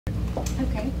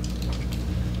Okay.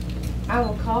 I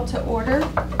will call to order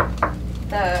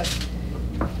the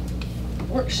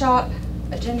workshop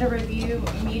agenda review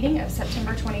meeting of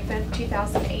September 25th,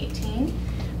 2018.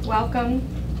 Welcome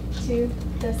to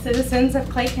the citizens of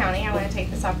Clay County. I want to take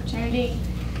this opportunity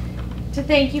to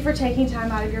thank you for taking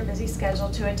time out of your busy schedule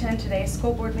to attend today's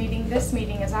school board meeting. This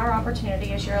meeting is our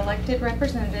opportunity as your elected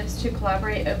representatives to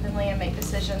collaborate openly and make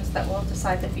decisions that will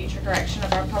decide the future direction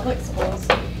of our public schools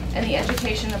and the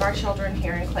education of our children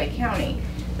here in Clay County.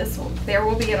 There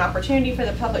will be an opportunity for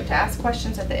the public to ask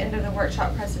questions at the end of the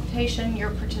workshop presentation.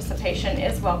 Your participation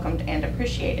is welcomed and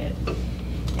appreciated.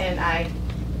 And I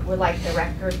would like the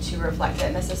record to reflect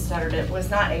that Mrs. Studdard was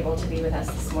not able to be with us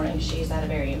this morning. She's at a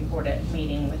very important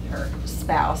meeting with her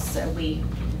spouse, so we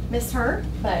miss her,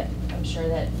 but I'm sure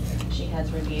that she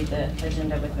has reviewed the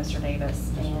agenda with Mr.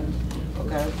 Davis and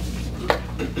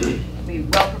will be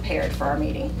well prepared for our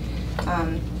meeting.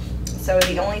 So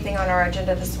the only thing on our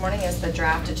agenda this morning is the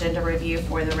draft agenda review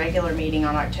for the regular meeting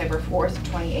on October 4th,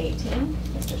 2018.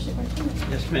 Mr. Superintendent.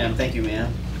 Yes, ma'am. Thank you,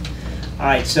 ma'am. All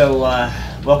right, so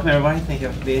welcome everybody. Thank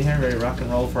you for being here. Ready to rock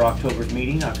and roll for October's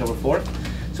meeting, October 4th.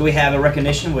 So we have a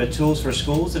recognition with Tools for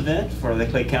Schools event for the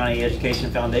Clay County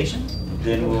Education Foundation.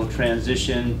 Then we'll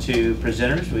transition to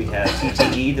presenters. We have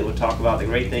CTE that will talk about the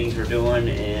great things we're doing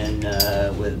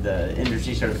with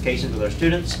industry certifications with our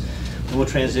students. Then we'll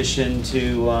transition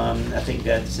to, I think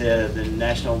that's the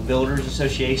National Builders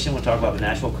Association. We'll talk about the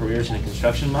National Careers in the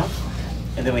Construction Month.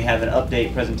 And then we have an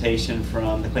update presentation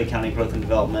from the Clay County Growth and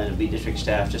Development and B District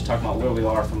staff, just talking about where we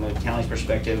are from the county's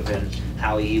perspective and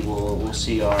how we'll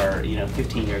see our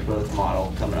 15-year growth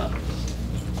model coming up.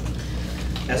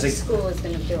 As school is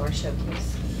going to do our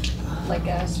showcase. Like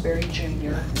Asbury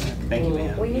Junior. Thank you,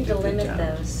 ma'am. We need to limit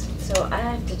those. So I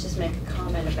have to just make a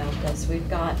comment about this. We've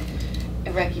got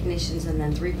recognitions and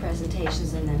then 3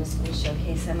 presentations and then a school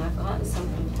showcase. And I've gotten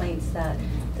some complaints that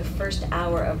the first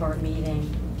hour of our meeting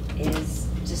is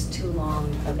just too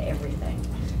long of everything.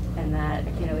 And that,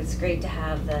 it's great to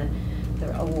have the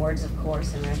awards, of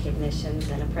course, and recognitions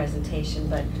and a presentation,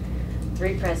 but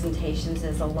 3 presentations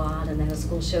is a lot, and then a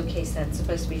school showcase that's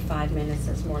supposed to be 5 minutes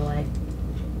is more like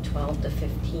 12 to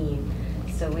 15.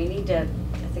 So I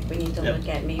think we need to look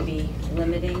at maybe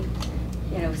limiting,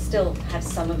 still have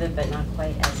some of it, but not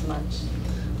quite as much.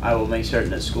 I will make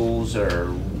certain that schools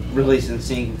are releasing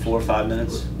sync in 4 or 5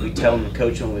 minutes. We tell them to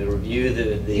coach when we review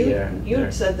You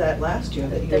had said that last year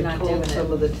that you had told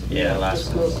some of the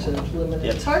schools to limit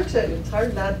it. It's hard to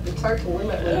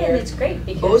limit when and it's great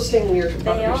because boasting your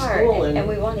school and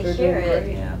we want to hear it.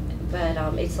 Yeah. But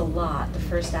it's a lot. The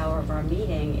first hour of our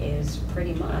meeting is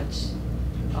pretty much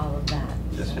all of that.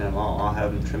 Yes, ma'am. I'll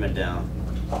have them trim it down.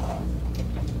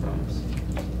 Promise.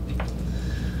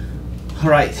 All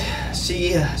right,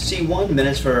 C1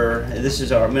 minutes this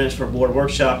is our minutes for board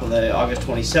workshop on the August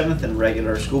 27th and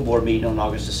regular school board meeting on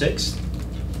August the 6th.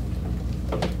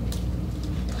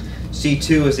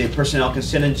 C2 is the personnel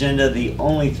consent agenda. The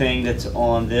only thing that's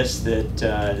on this that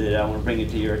I want to bring it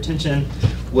to your attention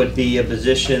would be a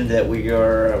position that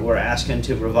we're asking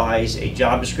to revise a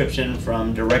job description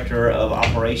from Director of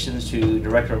Operations to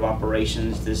Director of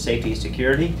Operations to Safety and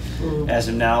Security. As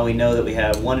of now, we know that we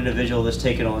have one individual that's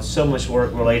taken on so much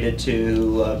work related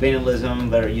to vandalism,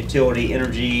 better utility,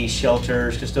 energy,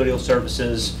 shelters, custodial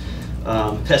services,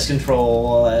 pest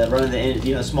control, running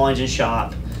the small engine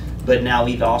shop. But now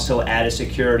we've also added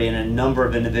security and a number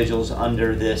of individuals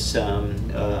under this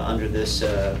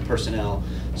personnel.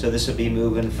 So this will be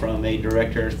moving from a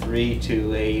Director 3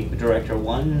 to a Director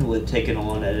 1, with taking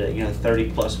on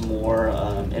 30 plus more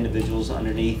individuals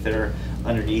underneath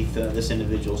this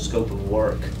individual's scope of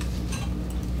work.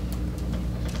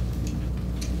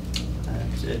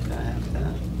 That's it. I have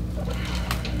that.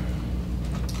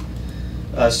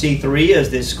 C3 is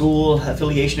the school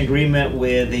affiliation agreement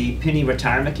with the Penny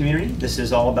Retirement Community. This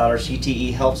is all about our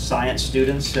CTE health science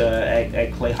students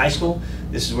at Clay High School.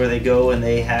 This is where they go and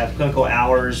they have clinical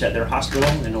hours at their hospital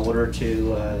in order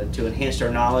to enhance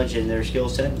their knowledge and their skill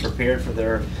set and prepare for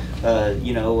their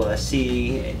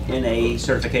CNA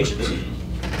certifications.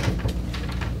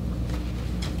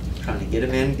 Trying to get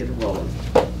them in, get them rolling.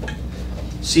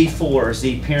 C4 is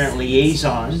the parent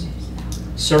liaison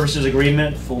services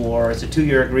agreement it's a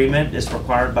 2-year agreement. It's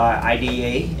required by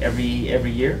IDEA every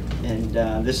year, and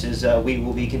this is we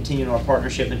will be continuing our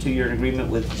partnership in 2-year agreement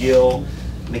with Jill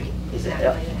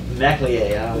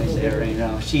McLeay. I always say her name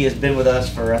now. She has been with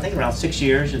us for I think around 6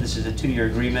 years, and this is a 2-year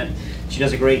agreement. She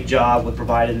does a great job with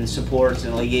providing supports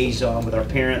and liaison with our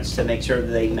parents to make sure that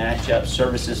they match up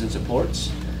services and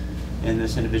supports. And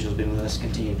this individual has been with us,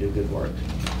 continue to do good work.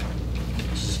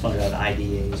 This is funded out of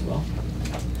IDEA as well.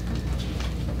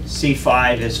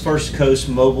 C5 is First Coast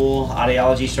Mobile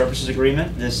Audiology Services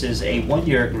Agreement. This is a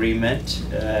one-year agreement.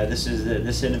 This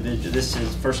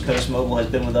is First Coast Mobile has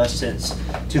been with us since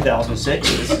 2006.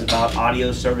 This is about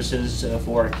audio services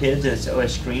for our kids. It's a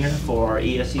screener for our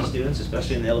ESC students,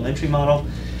 especially in the elementary model.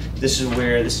 This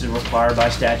is required by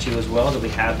statute as well, that we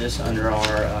have this under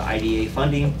our IDA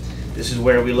funding. This is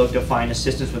where we look to find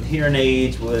assistance with hearing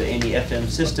aids, with any FM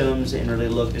systems, and really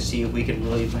look to see if we can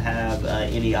really have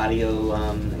any audio,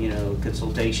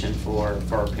 consultation for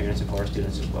our parents and for our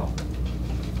students as well.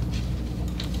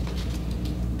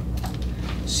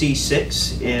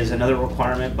 C6 is another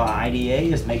requirement by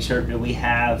IDA, is make sure that we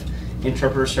have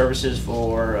interpreter services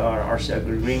for our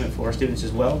agreement for our students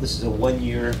as well. This is a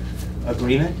one-year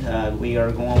agreement. We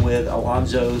are going with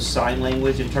Alonzo Sign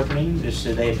Language Interpreting.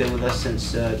 They have been with us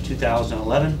since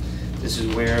 2011. This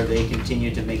is where they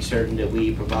continue to make certain that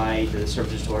we provide the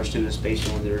services to our students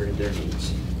based on their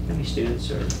needs. How many students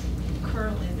are?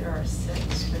 Currently there are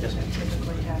 6, but Yes, we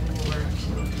typically have anywhere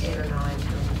to 8 or 9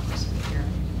 during the course of the year.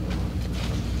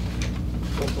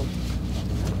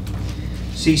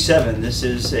 C7, this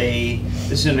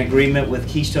is an agreement with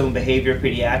Keystone Behavior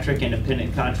Pediatric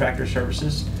Independent Contractor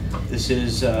Services. This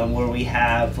is where we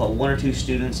have 1 or 2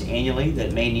 students annually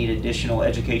that may need additional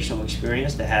educational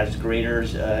experience that has greater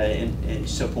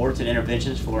supports and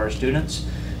interventions for our students.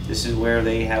 This is where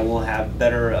will have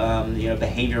better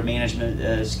behavior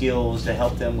management skills to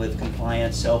help them with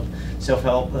compliance,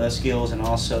 self-help skills, and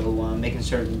also making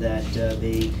certain that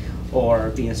they are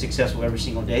being successful every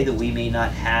single day, that we may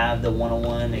not have the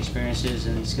one-on-one experiences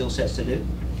and skill sets to do.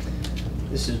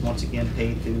 This is once again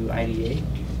paid through IDA.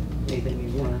 Anything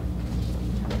you want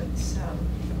to? It's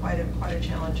quite a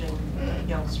challenging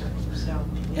youngster, so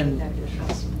we And- need that additional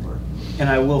support. And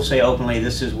I will say openly,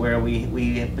 this is where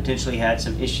we have potentially had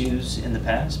some issues in the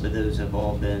past, but those have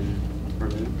all been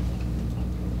removed.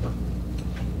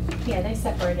 Yeah, they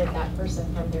separated that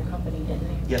person from their company, didn't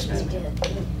they? Yes, They ma'am. did.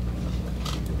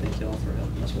 Thank you all for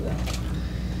helping us with that.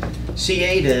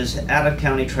 C8 is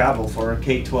out-of-county travel for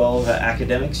K-12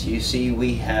 academics. You see,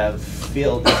 we have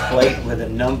filled the plate with a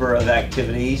number of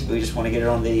activities. We just want to get it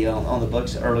on the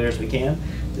books earlier as we can.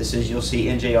 This is, you'll see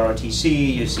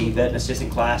NJROTC, you'll see vet and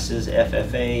assistant classes,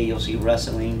 FFA, you'll see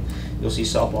wrestling, you'll see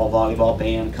softball, volleyball,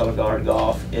 band, color guard,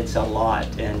 golf. It's a lot,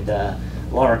 and a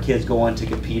lot of our kids go on to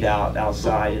compete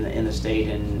outside in the state,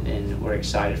 and we're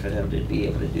excited for them to be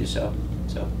able to do so.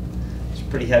 So it's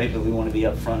pretty heavy, but we want to be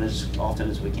up front as often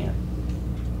as we can.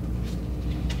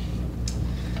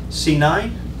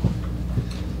 C9.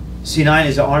 C9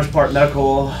 is the Orange Park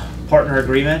Medical Partner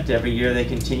Agreement. Every year they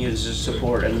continue to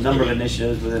support a number of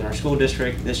initiatives within our school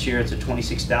district. This year it's a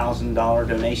 $26,000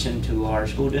 donation to our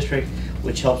school district,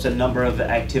 which helps a number of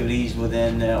activities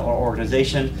within our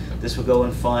organization. This will go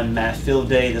and fund Math Field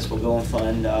Day. This will go and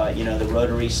fund the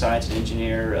Rotary Science and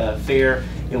Engineer Fair.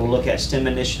 It will look at STEM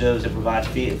initiatives that provide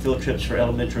field trips for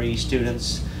elementary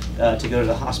students to go to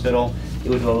the hospital.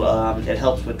 It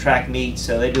helps with track meets,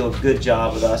 so they do a good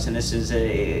job with us, and this is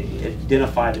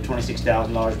identified the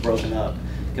 $26,000 broken up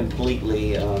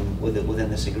completely within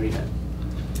this agreement.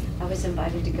 I was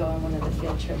invited to go on one of the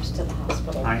field trips to the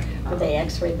hospital Right. where they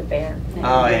x-rayed the bear. And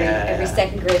Oh, every, yeah, every yeah.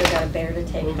 second grader got a bear to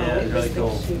take home. Yeah, It was really the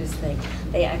cool. cutest thing.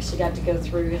 They actually got to go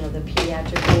through, the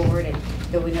pediatric ward, and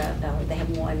go in. They have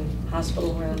one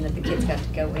hospital room that the kids got to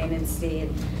go in and see,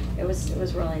 and it was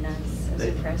really nice. I was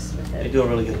impressed with it. They do a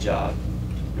really good job.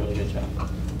 Really good job.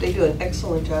 They do an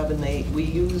excellent job, and we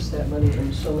use that money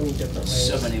in so many different ways.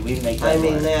 So many, we make that I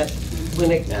mean, money. that,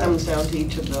 when it Yeah. comes down to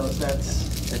each of those, that's,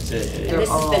 And They're this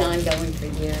has been all- ongoing for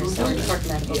years. Our Mhm. Park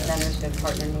Medical Yes. Center's been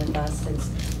partnering with us since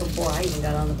before I even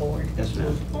got on the board. Yes,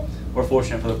 ma'am. We're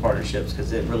fortunate for the partnerships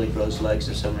because it really grows legs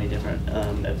to so many different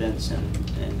events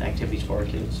and activities for our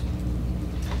kids.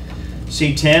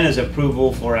 C10 is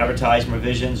approval for advertising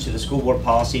revisions to the school board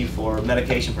policy for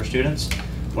medication for students.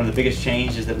 One of the biggest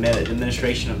changes is the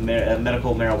administration of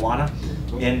medical marijuana.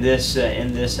 In this,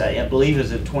 I believe it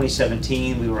was in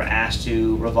 2017, we were asked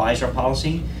to revise our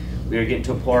policy. We are getting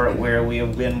to a part where we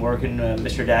have been working,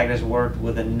 Mr. Daggett has worked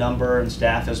with a number, and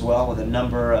staff as well, with a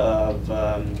number of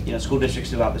school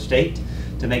districts throughout the state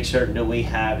to make certain that we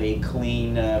have a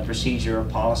clean procedure or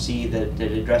policy that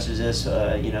addresses this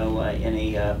in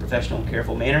a professional and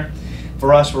careful manner.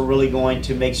 For us, we're really going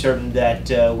to make certain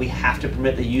that we have to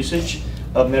permit the usage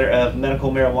of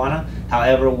medical marijuana.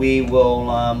 However, we will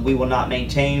not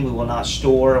maintain, we will not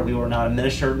store, we will not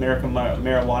administer medical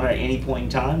marijuana at any point in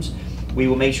times. We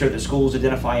will make sure that schools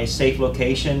identify a safe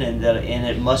location, and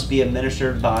it must be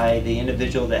administered by the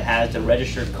individual that has the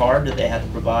registered card that they have to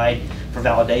provide for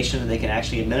validation that they can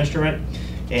actually administer it.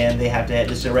 and they have to.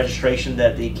 This is a registration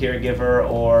that the caregiver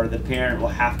or the parent will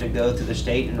have to go through the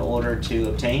state in order to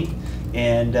obtain.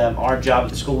 And our job at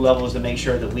the school level is to make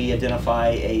sure that we identify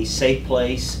a safe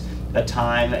place, a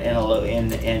time,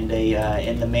 and in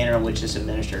the manner in which it's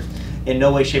administered. In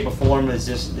no way, shape, or form is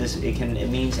this. It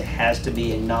means it has to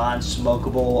be a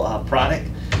non-smokable product,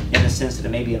 in the sense that it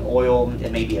may be an oil,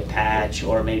 it may be a patch,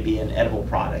 or it may be an edible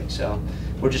product. So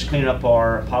we're just cleaning up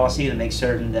our policy to make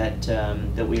certain that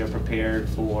that we are prepared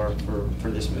for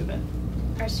this movement.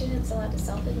 Are students allowed to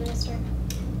self-administer?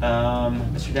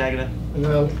 Mr. Daggett?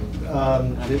 No,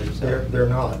 they're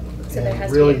not. So there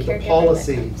has really, to be a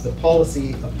caregiver the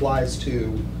policy applies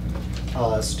to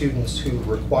students who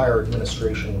require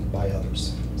administration by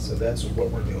others. So that's what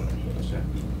we're doing.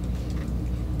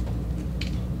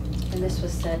 And this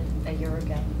was said a year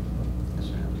ago.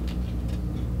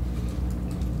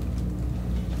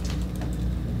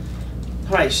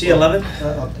 All right,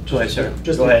 C11. Go ahead, sir.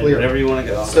 Just go to be ahead, clear. whatever you want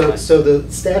to go. So the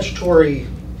statutory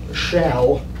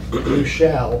shall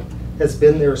has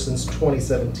been there since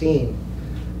 2017,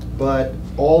 but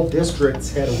all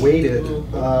districts had awaited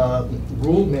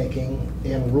rulemaking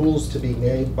and rules to be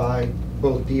made by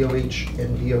both DOH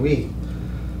and DOE.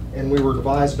 And we were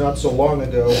advised not so long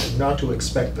ago not to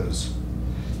expect those.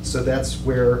 So that's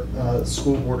where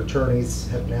school board attorneys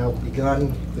have now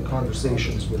begun the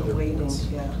conversations with their boards.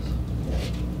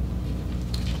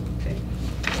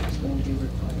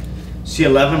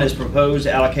 C11 is proposed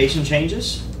allocation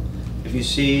changes. If you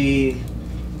see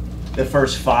the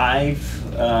first five,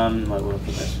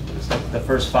 the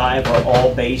first five are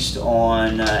all based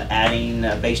on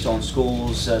based on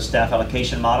schools' staff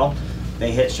allocation model.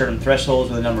 They hit certain thresholds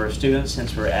with a number of students.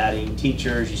 Since we're adding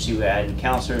teachers, you see we're adding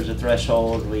counselors a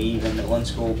threshold. We even at one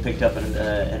school picked up an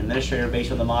administrator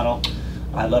based on the model.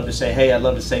 I'd love to say, hey, I'd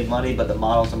love to save money, but the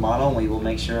model's a model, and we will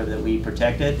make sure that we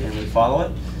protect it and we follow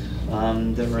it.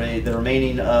 The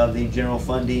remaining of the general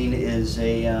funding is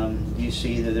you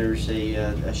see that there's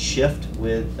a shift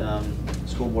with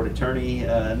school board attorney,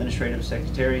 administrative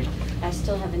secretary. I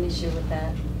still have an issue with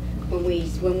that.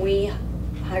 When we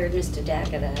hired Mr.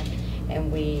 Daggett and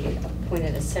we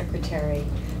appointed a secretary,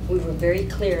 we were very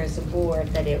clear as a board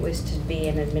that it was to be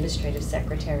an administrative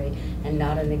secretary and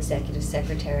not an executive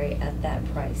secretary at that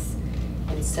price.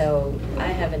 And so I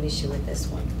have an issue with this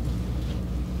one.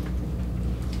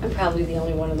 I'm probably the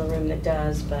only one in the room that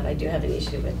does, but I do have an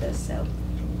issue with this, so.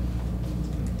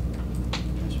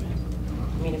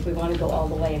 I mean, if we want to go all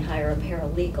the way and hire a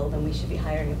paralegal, then we should be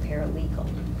hiring a paralegal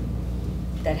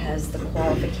that has the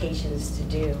qualifications to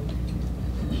do.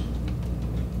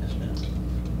 Yes, ma'am.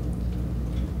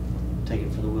 Take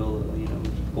it for the will of the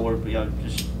board, but y'all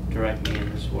just direct me in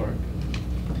this work.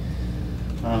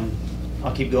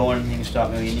 I'll keep going. You can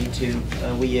stop me when you need to.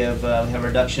 We have a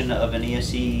reduction of an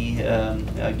ESE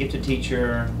gifted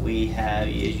teacher. We have,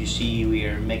 as you see, we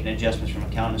are making adjustments from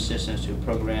accountant assistants to a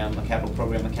capital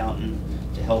program accountant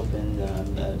to help in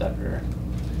Dr.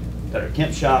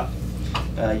 Kemp's shop.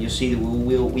 You'll see that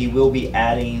we will be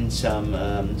adding some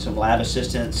lab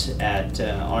assistants at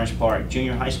Orange Park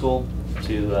Junior High School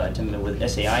with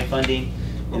SAI funding.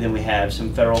 And then we have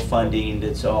some federal funding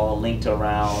that's all linked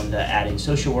around adding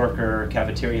social worker,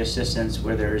 cafeteria assistants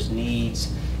where there's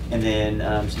needs, and then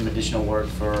some additional work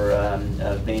for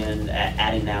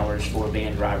adding hours for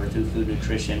van driver through food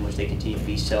nutrition, which they continue to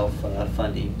be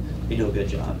self-funding. They do a good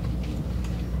job.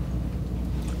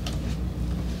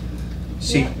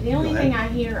 The only thing I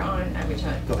hear on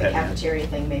the cafeteria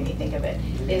thing made me think of it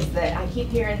is that I keep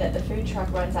hearing that the food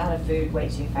truck runs out of food way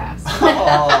too fast.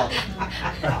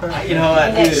 You know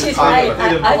what? She's right.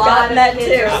 I've gotten that too.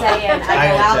 Saying, I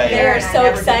go out there and so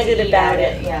excited about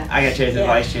it. Yeah. I got to tell you, the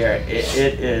vice chair,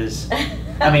 it is.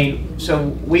 I mean, so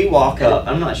we walk up.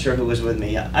 I'm not sure who was with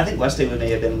me. I think Wesley may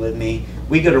have been with me.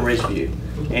 We go to Ridgeview,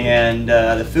 and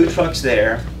the food truck's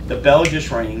there. The bell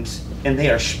just rings, and they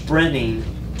are sprinting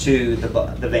to the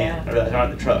van or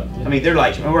the truck. I mean, we're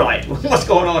like, what's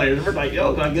going on here? We're like,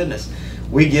 oh my goodness.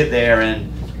 We get there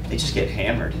and they just get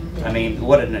hammered. I mean,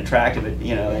 what an attractive,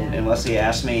 and Wesley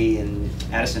asked me, and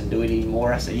Addison, do we need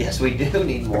more? I said, yes, we do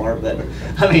need more, but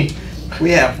I mean, we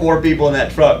have 4 people in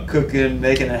that truck cooking,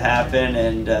 making it happen,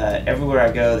 and everywhere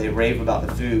I go, they rave about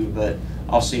the food, but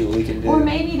I'll see what we can do. Or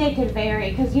maybe they could vary,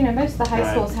 because most of the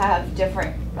high schools have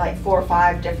different, like 4 or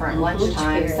 5 different lunch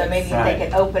times, so maybe they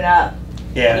could open up.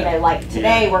 Yeah. Like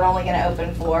today, we're only going to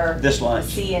open for this lunch,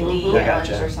 C and D lunch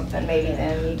or something. Maybe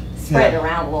then we spread it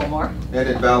around a little more. And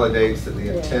it validates that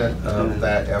the intent of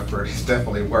that effort is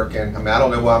definitely working. I mean, I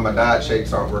don't know why my diet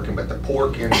shakes aren't working, but the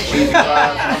pork and the cheesy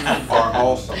fries are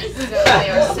awesome. So they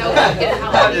are so good.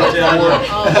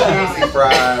 Cheesy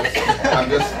fries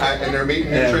and they're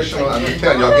meeting nutritional. I'm just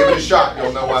telling y'all, give it a shot.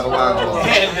 You'll know why the line's long.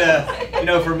 And you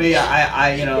know, for me,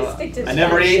 I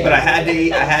never eat, but I had to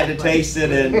eat. I had to taste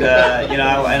it, and you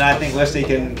know, and I think Leslie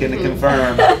can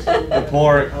confirm the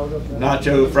pork,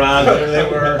 nacho fries.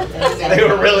 They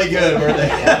were really good, weren't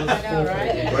they? I know,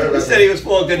 right? He said he was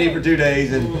full, couldn't eat for 2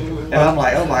 days, and I'm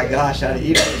like, oh my gosh, how to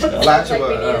eat all this stuff. It's like we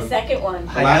need a second one.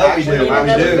 I know we do.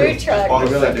 Another food truck. Bought a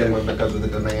We really second do. one because of the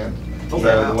demand. So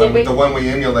Yeah. the one we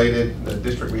emulated, the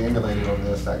district we emulated on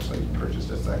this actually purchased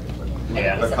a second one.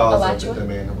 Yeah. Is it Because of Alachua? the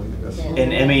demand, I believe it is. Yeah.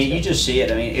 And I mean, you just see it.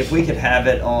 I mean, if we could have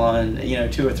it on, you know,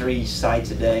 2 or 3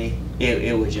 sites a day,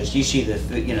 it would just, you see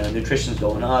the, you know, nutrition's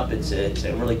going up. It's a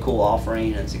really cool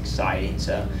offering. It's exciting.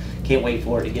 So can't wait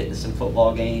for it to get into some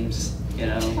football games. You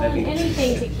know, maybe.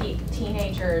 Anything to keep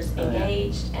teenagers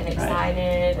engaged and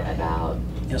excited about.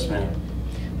 Yes, ma'am.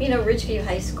 You know, Ridgeview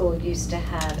High School used to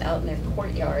have out in their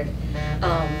courtyard,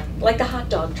 like the hot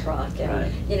dog truck and,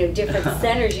 Right. you know, different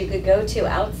centers you could go to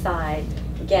outside,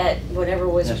 get whatever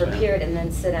was Yes, ma'am. prepared, and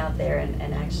then sit out there and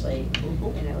actually,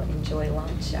 you know, enjoy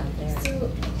lunch out there.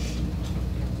 So,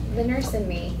 the nurse and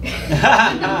me.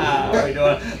 Are we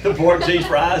doing the pork cheese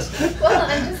fries? Well,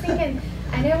 I'm just thinking,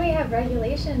 I know we have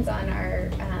regulations on our,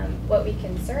 what we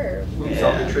can serve, It's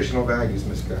all nutritional values,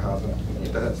 Ms. Hausen.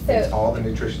 It's all the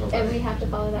nutritional and we values. have to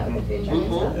follow that with the food truck as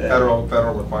well.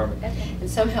 Federal requirement. Okay. And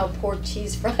somehow pork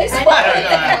cheese fries. I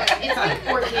know. It's like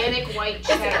organic white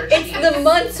cheddar It's the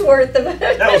month's worth of.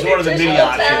 That was one of the many nutritional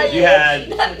options. You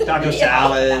value. had taco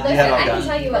salad. You Listen, had all I can kinds.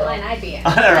 tell you what line I'd be in.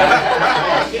 All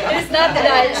right. It's not the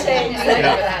diet change. You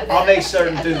know, I'll make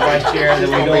certain through the vice chair that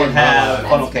we don't have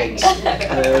funnel cakes.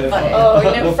 Oh,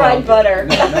 no fried butter.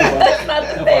 That's not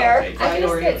fair. I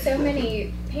just get so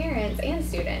many parents and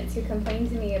students who complain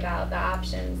to me about the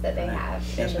options that they have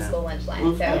in Yes, the ma'am. school lunch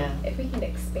line. So Yeah. if we can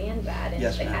expand that into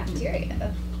Yes, the ma'am.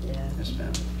 cafeteria. Yeah. Yes,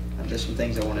 ma'am. There's some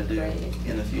things I want to do Great.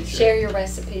 in the future. Share your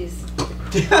recipes.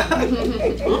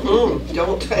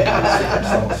 Don't.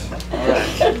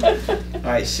 All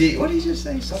right. See, what did you just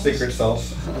say? Sauce? Secret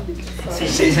sauce.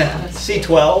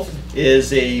 C12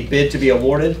 is a bid to be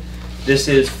awarded. This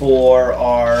is for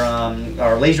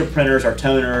our laser printers, our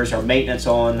toners, our maintenance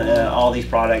on all these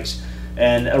products.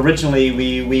 And originally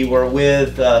we were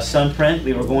with Sunprint.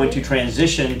 We were going to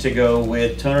transition to go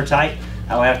with Toner Type.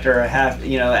 After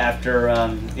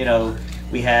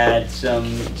we had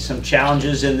some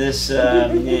challenges in this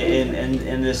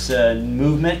in this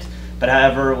movement. But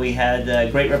however, we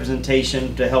had great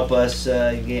representation to help us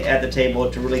at the table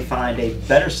to really find a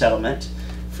better settlement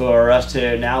for us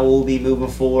to now we'll be moving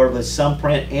forward with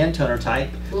Sunprint and Toner Type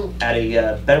at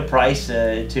a better price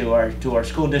to our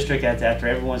school district after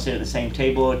everyone's sitting at the same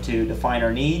table to define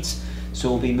our needs. So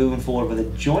we'll be moving forward with a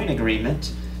joint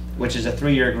agreement, which is a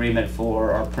 3-year agreement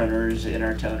for our printers and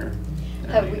our toner.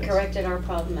 Have we corrected our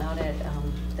problem out at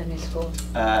the new school?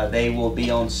 They will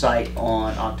be on site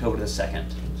on October the 2nd.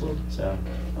 So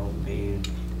it'll be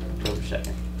October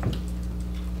 2nd.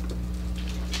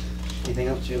 Anything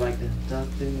else you'd like to talk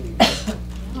to?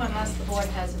 No, unless the board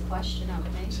has a question of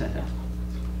me.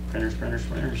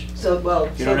 Printers. So, well.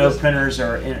 If you don't know if printers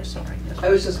are in it, sorry. Yes. I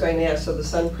was just going to ask, so the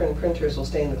Sunprint printers will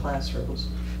stay in the classrooms?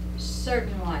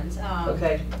 Certain ones.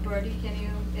 Okay. Brody, can you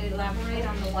elaborate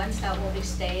on the ones that will be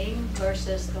staying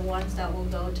versus the ones that will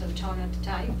go to Toner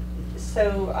Type?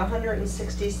 So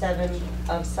 167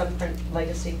 of Sunprint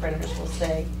legacy printers will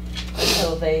stay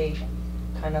until they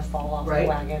kind of fall off the Right,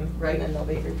 wagon. right. And then they'll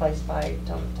be replaced by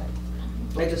Toner Type.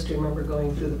 I just remember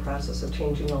going through the process of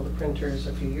changing all the printers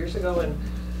a few years ago and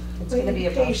It's going to be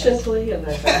a process. patiently, and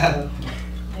I thought,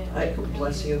 I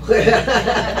bless you. Brady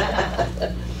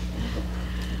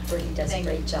does a Thank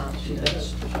great job. She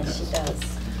does. Yes, she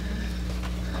does.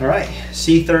 All right,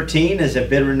 C13 is a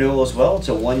bid renewal as well. It's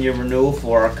a 1-year renewal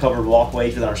for our covered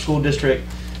walkways within our school district.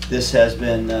 This has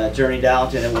been journeyed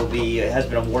out and it has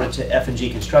been awarded to F&G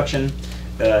Construction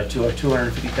to a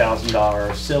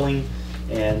 $250,000 ceiling.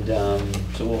 And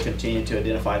so we'll continue to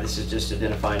identify, this is just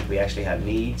identifying if we actually have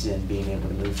needs and being able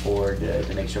to move forward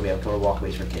to make sure we have covered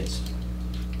walkways for kids.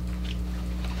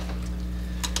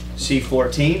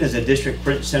 C14 is a district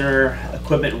print center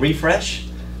equipment refresh.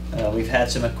 We've had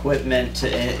some equipment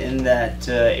in that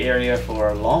area for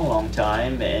a long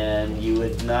time, and you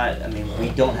would not, I mean, we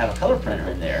don't have a color printer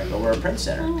in there, but we're a print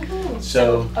center.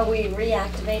 So Are we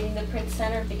reactivating the print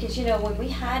center? Because, you know, when we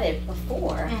had it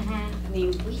before, I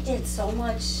mean, we did so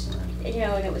much, you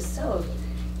know, and it was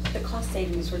the cost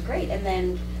savings were great. And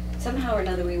then somehow or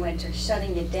another we went to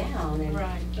shutting it down and,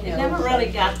 Right. you It know. never really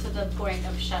got to the point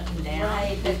of shutting down.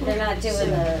 Right, they're not doing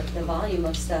the volume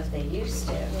of stuff they used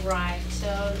to. Right,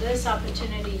 so this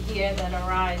opportunity here that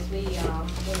arose, we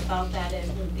felt that it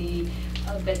would be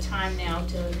a good time now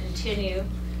to continue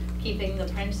keeping the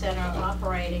print center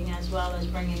operating as well as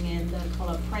bringing in the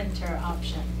color printer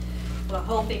option. We're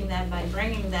hoping that by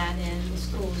bringing that in, the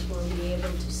schools will be able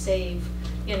to save,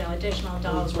 you know, additional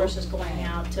dollars versus going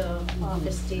out to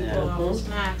Office Depot or Office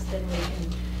Max, then we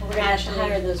can We're gonna have to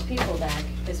hire those people back,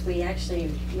 because we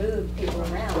actually moved people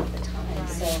around at the time, Right.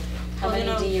 so how Well, you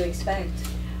many know, do you expect?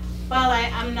 Well,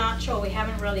 I'm not sure, we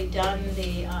haven't really done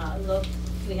the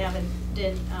we haven't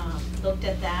looked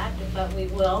at that, but we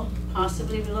will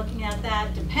possibly be looking at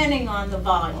that, depending on the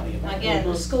volume. Again,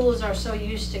 the schools are so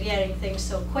used to getting things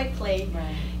so quickly,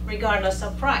 Right. regardless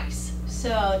of price.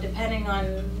 So depending on,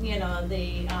 you know,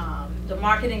 the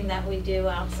marketing that we do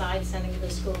outside, sending the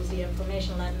schools the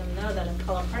information, letting them know that a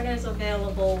color printer is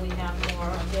available, we have more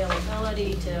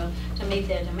availability to meet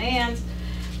their demands.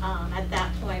 At that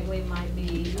point, I might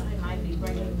be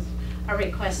bringing a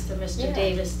request to Mr. Yeah.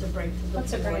 Davis to bring to the board.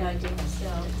 That's a great idea. So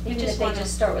we Even if just they want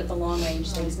just start with the long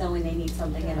range things, knowing they need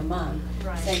something in a month,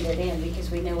 Right. send it in,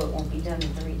 because we know it won't be done in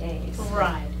 3 days.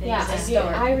 Right. Yeah, exactly.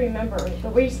 I remember the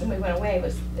reason we went away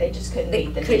was they just couldn't They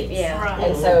meet the could- needs. yeah. Right.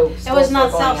 And so It was schools not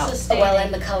were going out. self-sustaining. Well,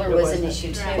 and the color It was wasn't. an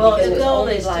issue too. Right. Well, because The it was goal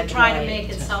only is to black try and to white. make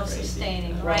it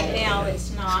self-sustaining. Right. Right now,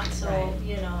 it's not, so, Right.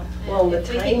 you know. Well, the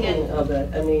if we can get- timing of it,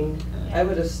 I mean, I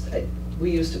would have, we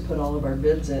used to put all of our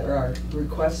bids in, or our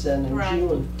requests in Right.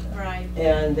 June, Right,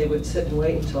 and they would sit and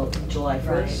wait until July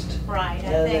 1st. right, I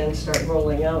And then think, start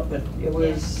rolling out, but it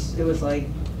was like,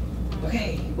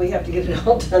 okay, we have to get it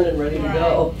all done and ready to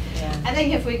go. Yeah. I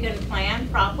think if we can plan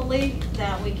properly,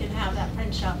 that we can have that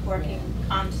print shop working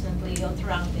constantly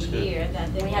throughout the good. year,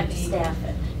 that there We will have to be. staff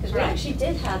it, because we Right. actually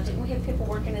didn't we have people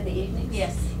working in the evenings?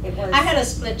 Yes. It was. I had a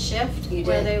split shift You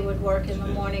where did? they would work in the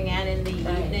morning and in the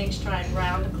Right. evenings, trying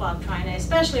round the clock, trying to,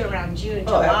 especially around June,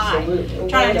 Oh, July. absolutely.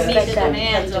 Trying to Yeah. meet Expect the that to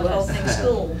demands come of to us. opening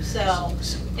school, so,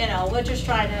 you know, we're just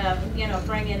trying to, you know,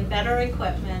 bring in better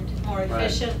equipment, more Right.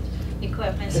 efficient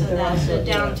equipment, so But they're that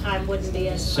the also- downtime wouldn't be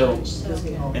as So- much, so.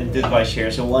 And through the vice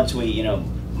chair, so once we, you know,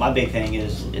 my big thing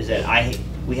is that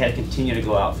we had to continue to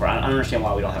go out for, I don't understand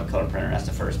why we don't have a color printer, that's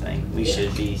the first thing. We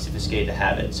should be sophisticated to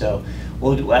have it, so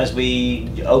we'll, as we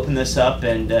open this up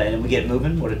and we get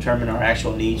moving, we'll determine our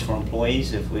actual needs for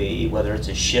employees, whether it's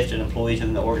a shift in employees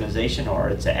within the organization or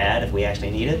it's an ad if we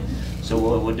actually need it. So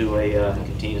we'll do a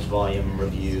continuous volume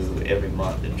review every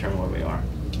month to determine where we are.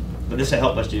 But this will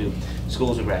help us do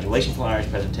schools with graduation flyers,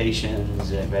 presentations,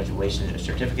 graduation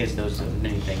certificates, those are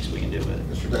many things we can do with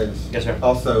it. Mr. Davis? Yes, sir.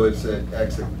 Also, it's a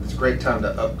great time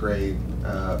to upgrade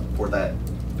for that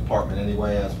department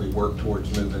anyway, as we work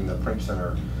towards moving the print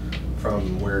center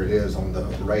from where it is on the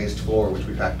raised floor, which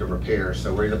we've had to repair.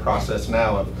 So we're in the process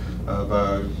now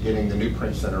of getting the new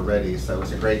print center ready. So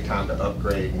it's a great time to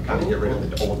upgrade and kind of get rid of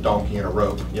the old donkey and a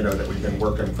rope, you know, that we've been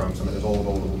working from some of those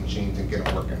old machines and get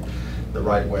them working the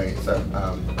right way. So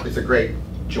it's a great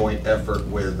joint effort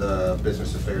with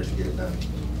Business Affairs to get it done.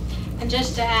 And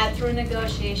just to add, through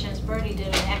negotiations, Bertie did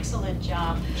an excellent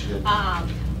job She did.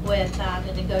 with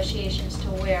the negotiations to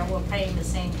where we're paying the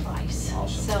same price.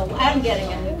 Awesome. So I'm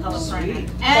getting a new color printer Sweet.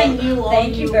 and new, all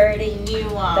Thank you, new, Bertie. new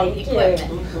Thank you.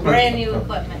 equipment, brand new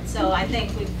equipment. So I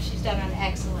think she's done an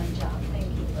excellent job. Thank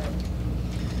you,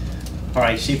 Bertie. All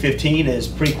right, C15 is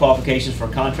pre-qualifications for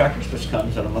contractors, which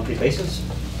comes on a monthly basis.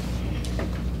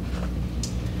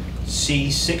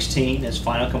 C16 is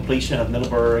final completion of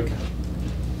Middleburg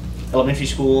Elementary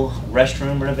School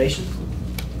restroom renovation.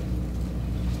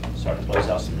 Starting to close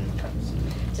out some.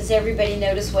 Does everybody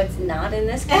notice what's not in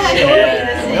this Yeah. category?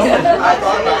 Yeah. I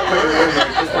thought about putting it in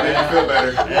there just to make you feel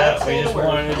better. Yeah, we just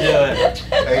wanted to do it.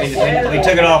 Hey, We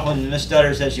took it off when Miss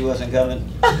Stutter said she wasn't coming.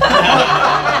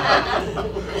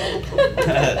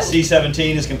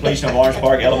 C17 is completion of Orange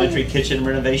Park Elementary kitchen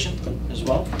renovation as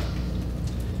well.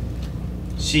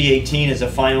 C18 is a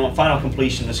final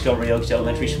completion of Discovery Oaks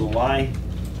Elementary School Y.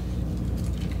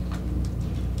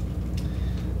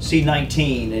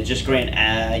 C19 is just grant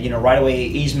right-of-way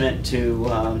easement to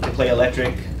Clay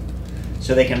Electric,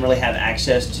 so they can really have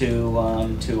access to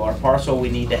our parcel. We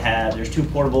need to have, there's 2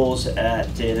 portables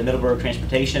at the Middleburg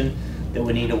Transportation that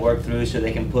we need to work through, so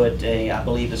they can put I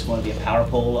believe it's going to be a power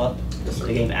pole up Yes, sir.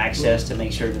 to gain access to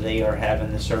make sure that they are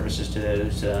having the services to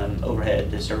those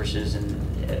overhead services and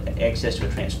access to a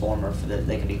transformer for that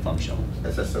they can be functional.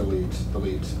 SSO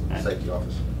leads Right. safety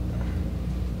office.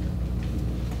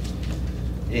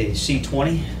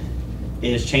 C20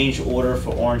 is change order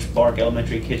for Orange Park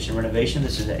Elementary kitchen renovation.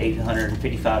 This is an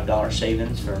 $855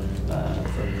 savings from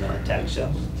tax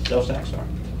sales tax. Sorry.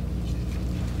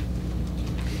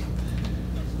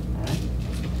 All right.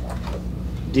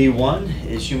 D1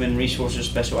 is human resources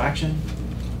special action.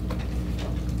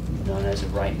 None as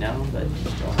of right now, but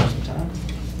still have some time.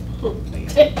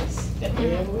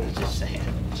 Just saying.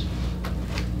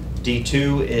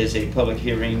 D2 is a public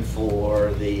hearing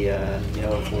for the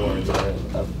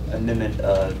amendment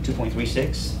of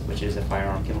 2.36, which is a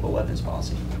firearm chemical weapons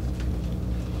policy.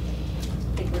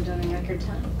 I think we're done in record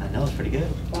time. I know, it's pretty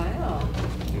good. Wow.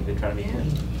 We've been trying to be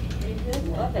clean. Pretty good,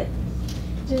 love it.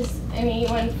 Does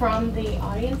anyone from the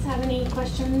audience have any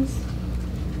questions?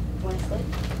 Wesley?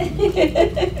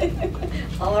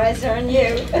 All eyes are on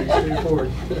you. Pretty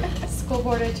straightforward. School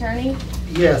board attorney?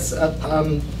 Yes,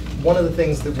 one of the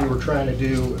things that we were trying to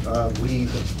do,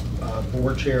 the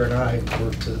board chair and I,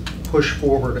 were to push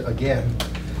forward again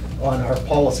on our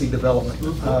policy development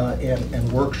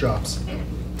and workshops.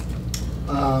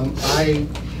 I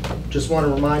just want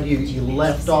to remind you, you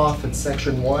left off at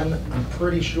section 1. I'm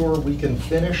pretty sure we can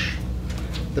finish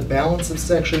the balance of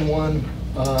section 1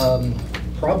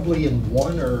 probably in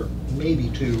 1 or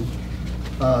maybe 2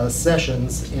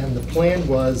 sessions, and the plan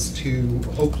was to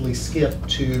hopefully skip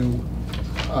to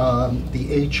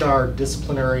the HR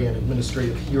disciplinary and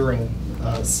administrative hearing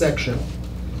section.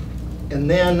 And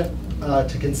then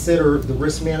to consider the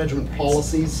risk management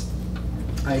policies.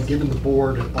 I had given the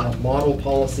board model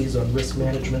policies on risk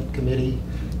management committee,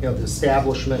 the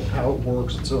establishment, how it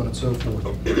works, and so on and so forth.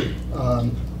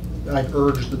 I've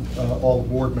urged all the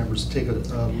board members to take a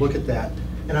look at that.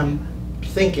 And I'm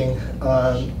thinking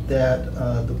that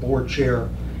the board chair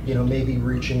maybe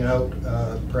reaching out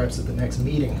perhaps at the next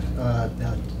meeting,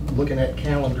 looking at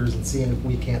calendars and seeing if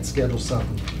we can't schedule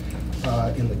something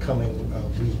in the coming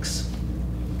weeks.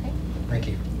 Okay. Thank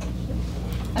you.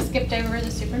 I skipped over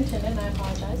the superintendent, I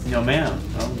apologize. No, ma'am.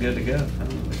 I'm good to go.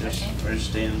 We're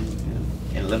just in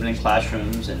living in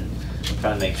classrooms and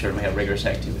trying to make sure we have rigorous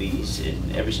activities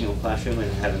in every single classroom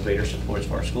and having greater supports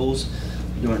for our schools.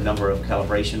 Doing a number of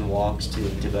calibration walks to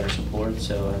better support,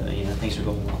 so things are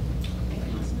going well.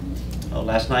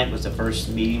 Last night was the first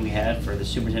meeting we had for the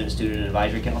Superintendent Student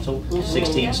Advisory Council.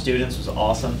 16 students, was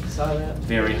awesome. Saw that.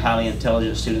 Very highly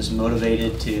intelligent students,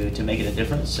 motivated to make it a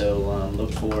difference. So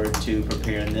look forward to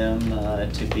preparing them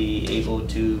to be able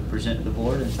to present to the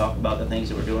board and talk about the things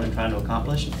that we're doing and trying to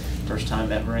accomplish. First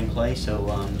time ever in Clay, so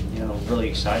really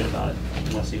excited about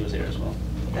it. Wesley was there as well.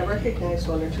 I recognized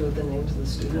 1 or 2 of the names of the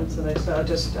students that I saw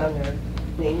just on their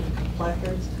name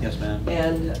placards. Yes, ma'am.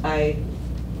 And I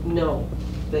know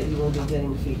that you will be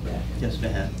getting feedback Yes,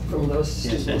 ma'am. from those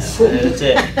students. Yes,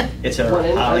 ma'am. It's a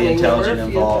highly intelligent,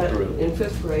 involved group. In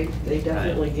 5th grade, they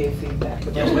definitely gave feedback.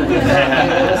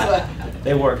 Yes,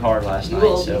 they worked hard last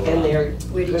night. So, and they're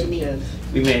where did you meet?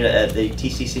 kids. We made it at the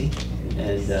TCC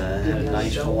and had a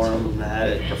nice forum, had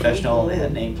it professional, they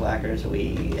had name placards,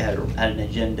 we had an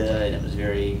agenda, and it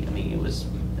was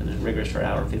it was rigorous for an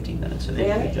hour and 15 minutes, so they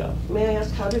did a good job. May I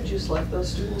ask, how did you select those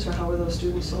students, or how were those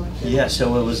students selected? Yeah,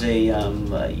 so it was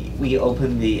we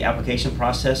opened the application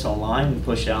process online, we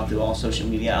pushed it out through all social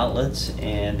media outlets,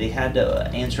 and they had to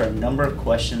answer a number of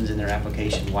questions in their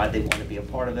application, why they wanted to be a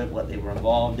part of it, what they were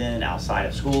involved in outside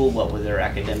of school, what were their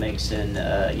academics and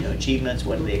achievements,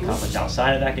 what did they accomplish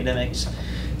outside of academics.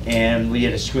 And we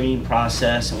did a screening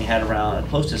process, and we had around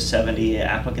close to 70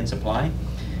 applicants apply.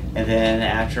 And then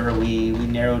after we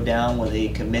narrowed down with a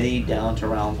committee down to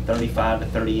around 35 to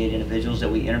 38 individuals that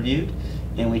we interviewed,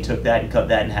 and we took that and cut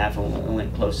that in half and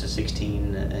went close to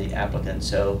 16 applicants.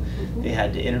 So they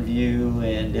had to interview,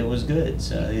 and it was good.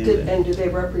 So and do they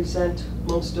represent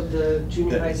most of the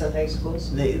junior highs and high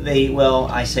schools? Well,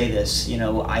 I say this,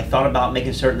 I thought about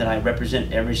making certain that I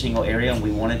represent every single area, and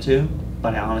we wanted to,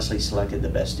 but I honestly selected the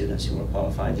best students who were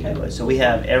qualified to do it. So we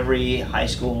have every high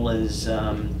school is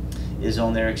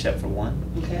on there except for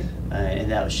 1. Okay.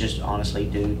 And that was just honestly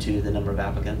due to the number of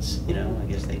applicants. I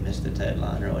guess they missed the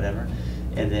deadline or whatever.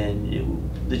 And then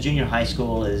the junior high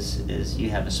school is you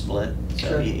have a split. So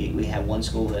Sure. we have 1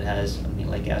 school that has,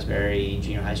 Lake Asbury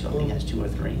Junior High School, I think has 2 or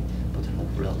 3, but they're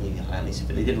really highly,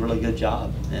 they did a really good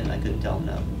job, and I couldn't tell them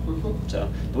no. So,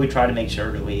 but we tried to make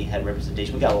sure that we had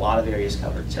representation. We got a lot of areas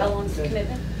covered. So. How long's the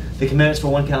commitment? The commitment's for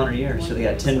 1 calendar year, so they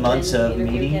got 10 months of Interview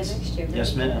again meetings. next year.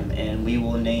 Yes, ma'am, and we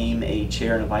will name a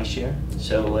chair and a vice chair.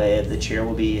 So the chair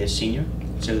will be a senior,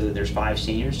 so there's 5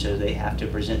 seniors, so they have to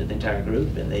present to the entire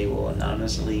group, and they will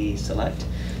anonymously select.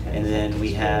 And then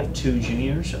we have 2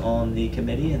 juniors on the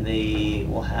committee, and they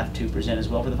will have to present as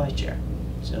well for the vice chair.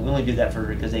 So we only do that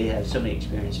because they have so many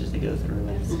experiences to go through,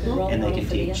 That's a good role and they model can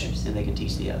for the teach, others. and they can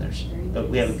teach the others. Very But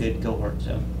we have a nice. good cohort,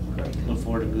 so look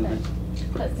forward to moving.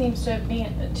 That seems to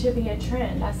be a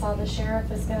trend. I saw the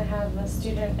sheriff is gonna have a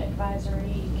student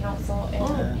advisory council,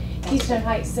 and Keystone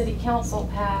Heights City Council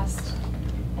passed,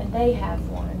 and they have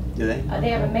one. Do they? They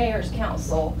have a mayor's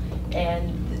council,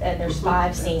 and there's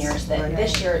 5 seniors that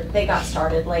this year, they got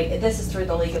started late. This is through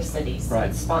the League of Cities. Right.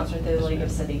 It's sponsored through the League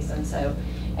of Cities, and so,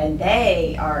 and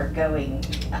they are going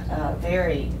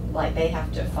very, like, they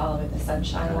have to follow the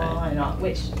sunshine law and all,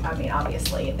 which, I mean,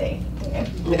 obviously, they,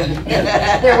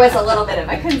 there was a little bit of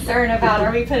a concern about,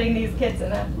 are we putting these kids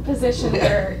in a position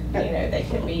where, you know, they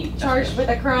could be charged with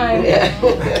a crime?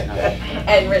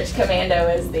 And Rich Commando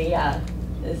is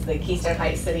the Keystone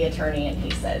Heights city attorney, and he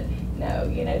said, no,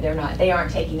 you know, they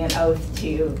aren't taking an oath to,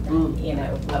 you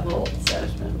know, uphold, so.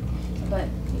 Yes, ma'am. But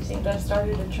you seem to have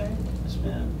started a trend. Yes,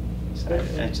 ma'am.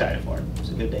 Excited for it. It's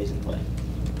a good days in play.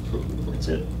 That's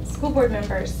it. School board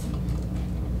members.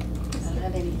 I don't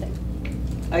have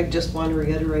anything. I just want to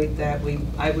reiterate that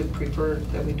I would prefer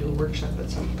that we do a workshop at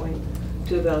some point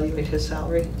to evaluate his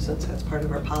salary, since that's part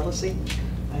of our policy.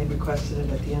 I requested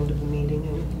it at the end of the meeting,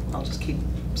 and I'll just keep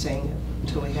saying it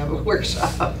until we have a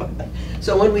workshop.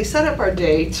 So when we set up our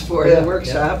dates for the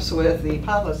workshops with the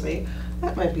policy,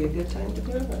 that might be a good time to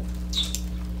do it.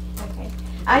 Okay.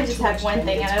 I just have one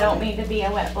thing, and I don't mean to be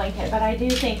a wet blanket, but I do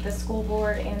think the school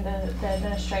board and the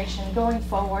administration going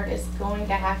forward is going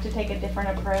to have to take a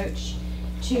different approach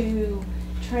to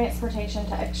transportation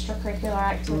to extracurricular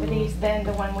activities than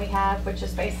the one we have, which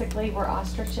is basically we're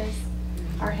ostriches.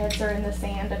 Our heads are in the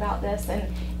sand about this, and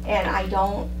I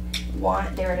don't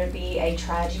want there to be a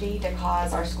tragedy to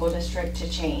cause our school district to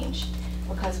change.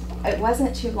 Because it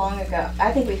wasn't too long ago,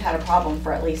 I think we've had a problem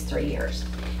for at least 3 years.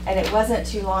 And it wasn't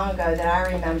too long ago that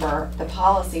I remember the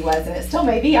policy was, and it still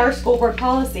may be our school board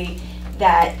policy,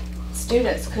 that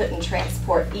students couldn't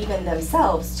transport even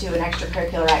themselves to an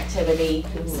extracurricular activity,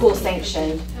 school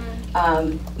sanctioned,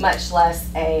 much less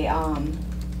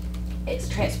it's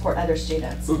transport other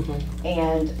students.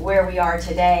 And where we are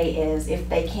today is if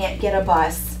they can't get a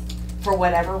bus for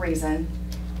whatever reason,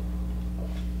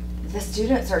 the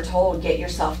students are told, get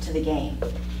yourself to the game.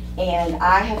 And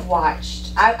I have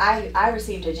watched, I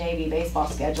received a JV baseball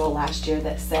schedule last year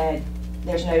that said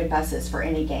there's no buses for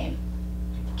any game.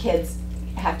 Kids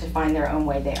have to find their own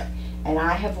way there. And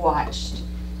I have watched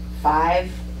 5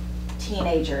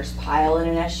 teenagers pile in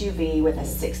an SUV with a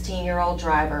 16-year-old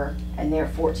driver, and they're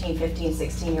 14, 15,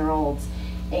 16-year-olds.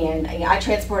 And I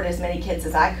transported as many kids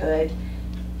as I could,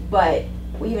 but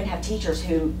we even have teachers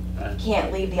who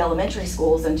can't leave the elementary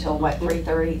schools until what,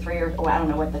 3:30, 3 or, oh, I don't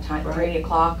know what the time, 3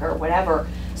 o'clock or whatever.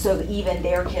 So even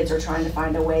their kids are trying to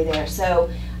find a way there. So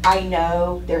I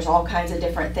know there's all kinds of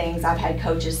different things. I've had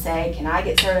coaches say, can I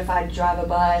get certified to drive a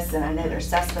bus? And I know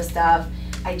there's CESPA stuff.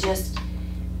 I just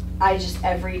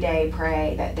every day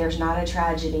pray that there's not a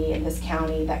tragedy in this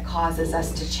county that causes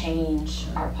us to change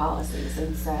our policies,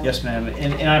 and so. Yes, ma'am,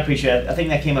 and I appreciate it. I think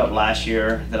that came up last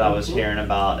year that I was hearing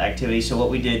about activities. So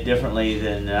what we did differently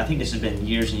than, I think this has been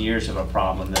years and years of a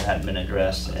problem that hadn't been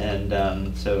addressed.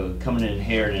 And so coming in and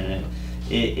inheriting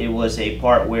it was a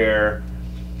part where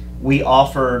we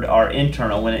offered our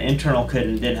internal, when an internal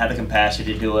didn't have the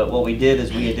capacity to do it, what we did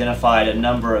is we identified a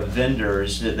number of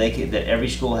vendors that that every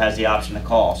school has the option to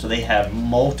call. So they have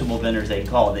multiple vendors they can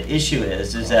call. The issue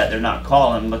is that they're not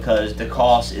calling because the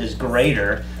cost is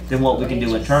greater than what we can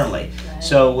do internally.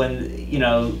 So when, you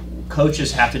know,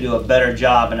 coaches have to do a better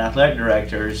job, and athletic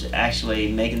directors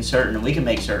actually making certain, and we can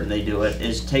make certain they do it,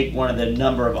 is take one of the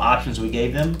number of options we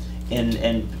gave them, and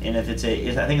if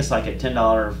I think it's like a $10,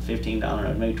 $15,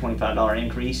 or maybe $25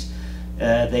 increase,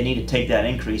 they need to take that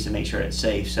increase and make sure it's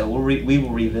safe. So we will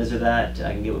revisit that.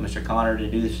 I can get with Mr. Connor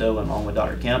to do so, along with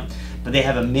Dr. Kemp. But they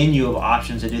have a menu of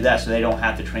options to do that, so they don't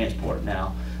have to transport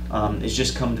now. It's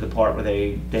just come to the part where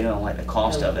they don't like the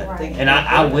cost of it. Right. And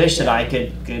I wish that I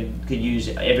could use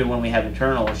everyone we have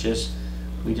internal. It's just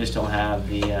we just don't have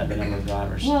the number of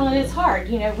drivers. Well, and it's hard,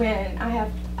 you know, when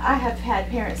I have had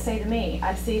parents say to me,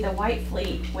 I see the white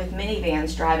fleet with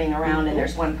minivans driving around and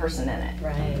there's one person in it.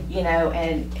 Right. You know,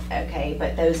 and okay,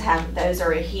 but those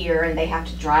are here and they have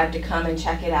to drive to come and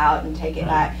check it out and take it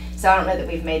back. So I don't know that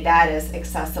we've made that as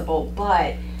accessible,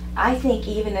 but I think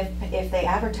even if they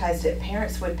advertised it,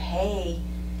 parents would pay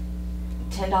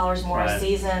 $10 more a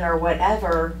season or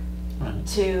whatever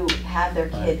to have their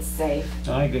kids safe.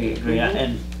 No, I agree.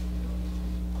 And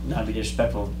not to be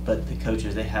disrespectful, but the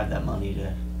coaches, they have that money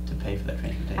to to pay for that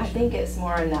transportation? I think it's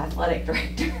more in the athletic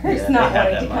director's Yeah, not they have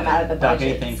wanting that to come money. out of the Doc, budget.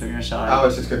 anything from your side? I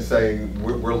was just gonna say,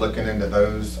 we're looking into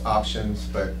those options,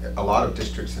 but a lot of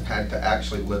districts have had to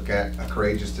actually look at a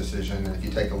courageous decision. And if you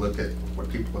take a look at what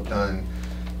people have done,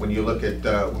 when you look at,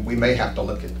 we may have to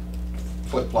look at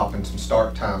flip-flopping some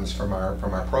start times from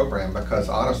our program, because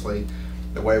honestly,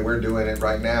 the way we're doing it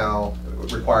right now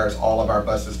requires all of our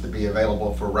buses to be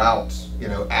available for routes, you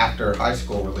know, after high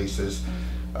school releases,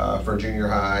 for junior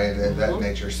high and that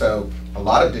nature. So a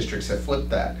lot of districts have flipped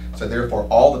that. So therefore,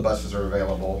 all the buses are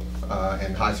available,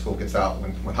 and high school gets out.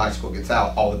 When high school gets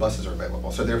out, all the buses are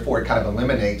available. So therefore, it kind of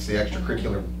eliminates the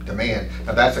extracurricular demand.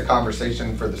 Now that's a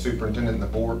conversation for the superintendent and the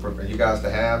board, for you guys to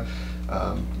have.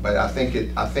 But I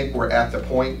think we're at the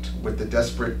point with the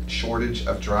desperate shortage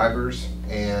of drivers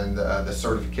and the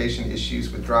certification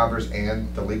issues with drivers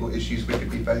and the legal issues we could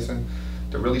be facing,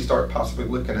 to really start possibly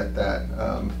looking at that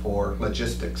for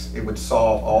logistics. It would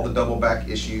solve all the double back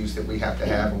issues that we have to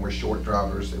have when we're short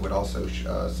drivers. It would also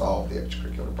solve the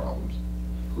extracurricular problems.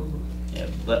 Yeah,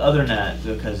 but other than that,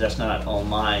 because that's not on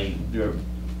my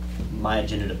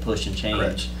agenda to push and change,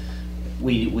 Correct.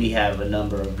 we have a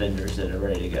number of vendors that are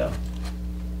ready to go.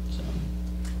 So,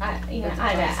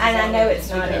 I know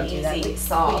it's We not can't an do that. easy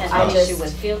solve. We I had an just, issue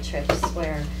with field trips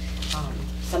where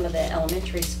some of the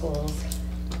elementary schools,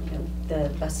 you know, the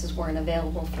buses weren't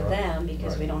available for them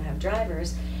because we don't have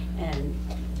drivers, and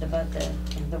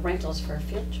the rentals for a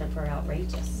field trip are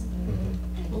outrageous.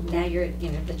 And now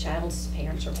the child's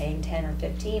parents are paying 10 or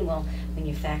 15. Well, when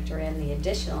you factor in the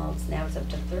additional, now it's up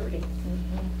to 30. You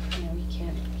know, you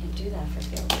can't do that for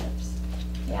field trips.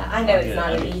 yeah, I know I it's get it, not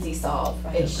I an get it. easy solve.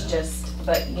 Right. It's just,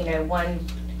 but you know, one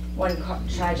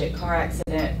tragic car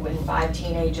accident with 5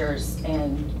 teenagers,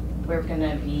 and we're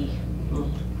gonna be,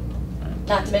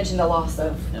 not to mention the loss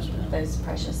of yes, ma'am. those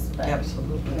precious, but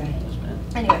Absolutely. Right. Yes, ma'am.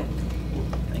 anyway,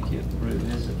 Thank you. Ruth,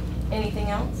 is it? anything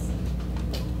else?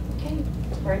 Okay,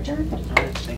 we're adjourned. All right, thank you.